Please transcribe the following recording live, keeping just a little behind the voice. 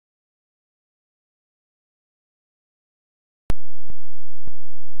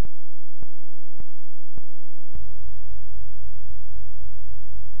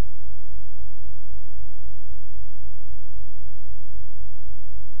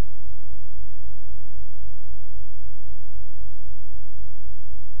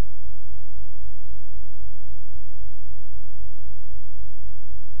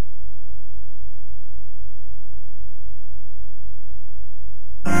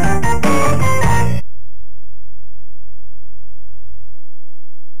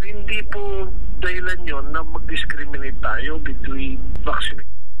dahilan yon na mag-discriminate tayo between vaccination.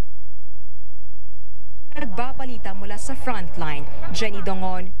 Nagbabalita mula sa Frontline, Jenny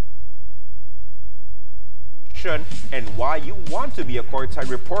Dongon. And why you want to be a courtside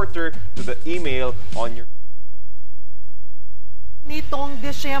reporter to the email on your... Nitong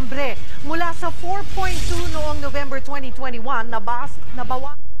Desyembre, mula sa 4.2 noong November 2021,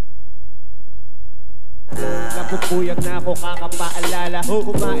 nabawa. Napupuyat na ako kakapaalala,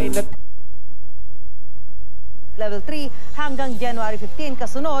 kumain na... Level 3 hanggang January 15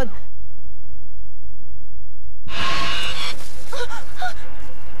 kasunod.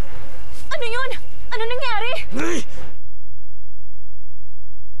 Ano yun? Ano nangyari?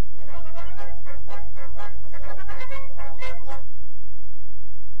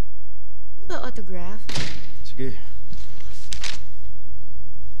 The autograph? Sige.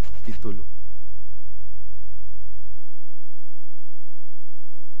 Itulo.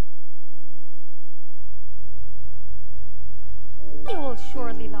 You will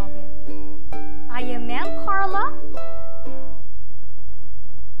surely love it. I am Ma'am Carla.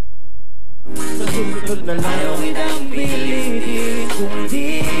 Nasunod na lang ang piliin kung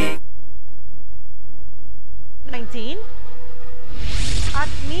di 19 at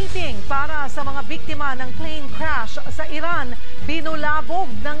meeting para sa mga biktima ng plane crash sa Iran, binulabog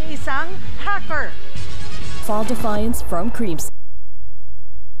ng isang hacker. Fall defiance from creams.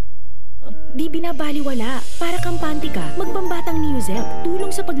 Di binabaliwala. Para kampante ka, magbambatang Neozep.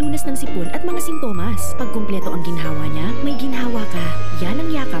 Tulong sa paglunas ng sipon at mga sintomas. Pag kumpleto ang ginhawa niya, may ginhawa ka. Yan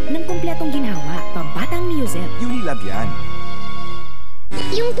ang yakap ng kumpletong ginhawa. Pambatang Neozep. Unilab yan.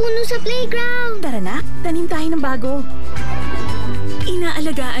 Yung puno sa playground. Tara na, tanim tayo ng bago.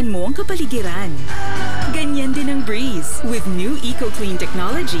 Inaalagaan mo ang kapaligiran. Ganyan din ang Breeze. With new EcoClean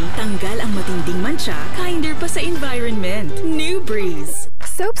technology, tanggal ang matinding mancha, kinder pa sa environment. New Breeze.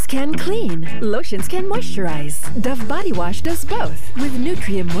 Soaps can clean, lotions can moisturize. Dove Body Wash does both. With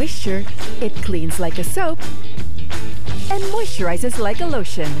Nutrient Moisture, it cleans like a soap and moisturizes like a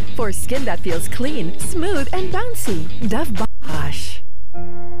lotion. For skin that feels clean, smooth, and bouncy. Dove Body Wash.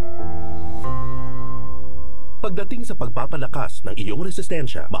 Pagdating sa pagpapalakas ng iyong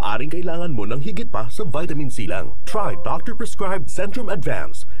resistensya, maaring kailangan mo ng higit pa sa vitamin C lang. Try doctor-prescribed Centrum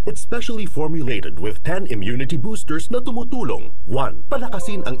Advance. It's specially formulated with 10 immunity boosters na tumutulong. 1.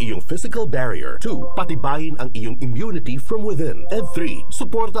 Palakasin ang iyong physical barrier. 2. Patibayin ang iyong immunity from within. And 3.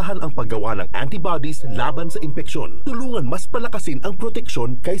 Suportahan ang paggawa ng antibodies laban sa impeksyon. Tulungan mas palakasin ang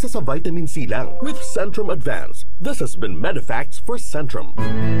proteksyon kaysa sa vitamin C lang. With Centrum Advance. This has been Medifacts for Centrum.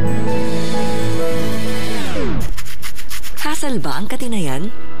 Hassle ba ang katinayan?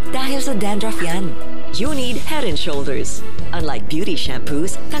 Dahil sa dandruff yan. You need Head & Shoulders. Unlike beauty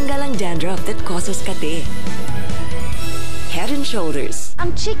shampoos, tanggal ang dandruff that causes kate. Head & Shoulders.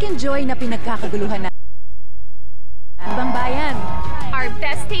 Ang Chicken Joy na pinagkakaguluhan na ibang bayan. Our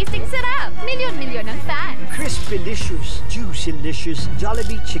best tasting sarap. Milyon-milyon ang fans. Crispy-licious, juicy-licious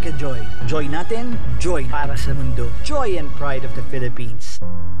Jollibee Chicken Joy. Joy natin, joy para sa mundo. Joy and pride of the Philippines.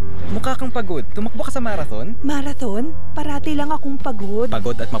 Mukha kang pagod. Tumakbo ka sa marathon? Marathon? Parati lang akong pagod.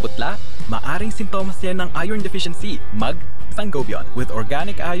 Pagod at maputla? Maaring sintomas yan ng iron deficiency. Sangobion with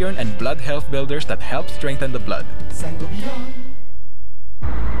organic iron and blood health builders that help strengthen the blood. Sangobion.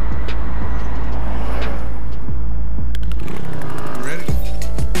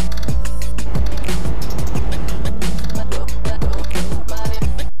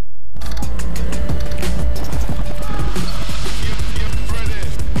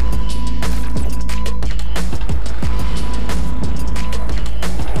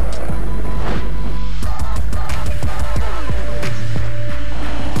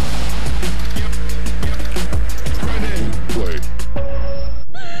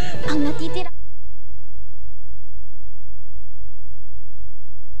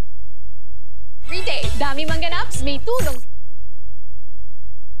 Dami mangganaps, may tulong.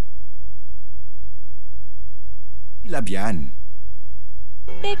 Lab yan.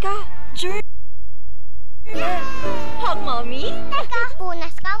 Teka, germ. Hug, mommy? Teka,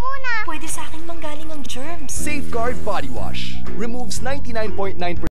 punas ka muna. Pwede sa akin manggaling ang germs. Safeguard Body Wash removes 99.9%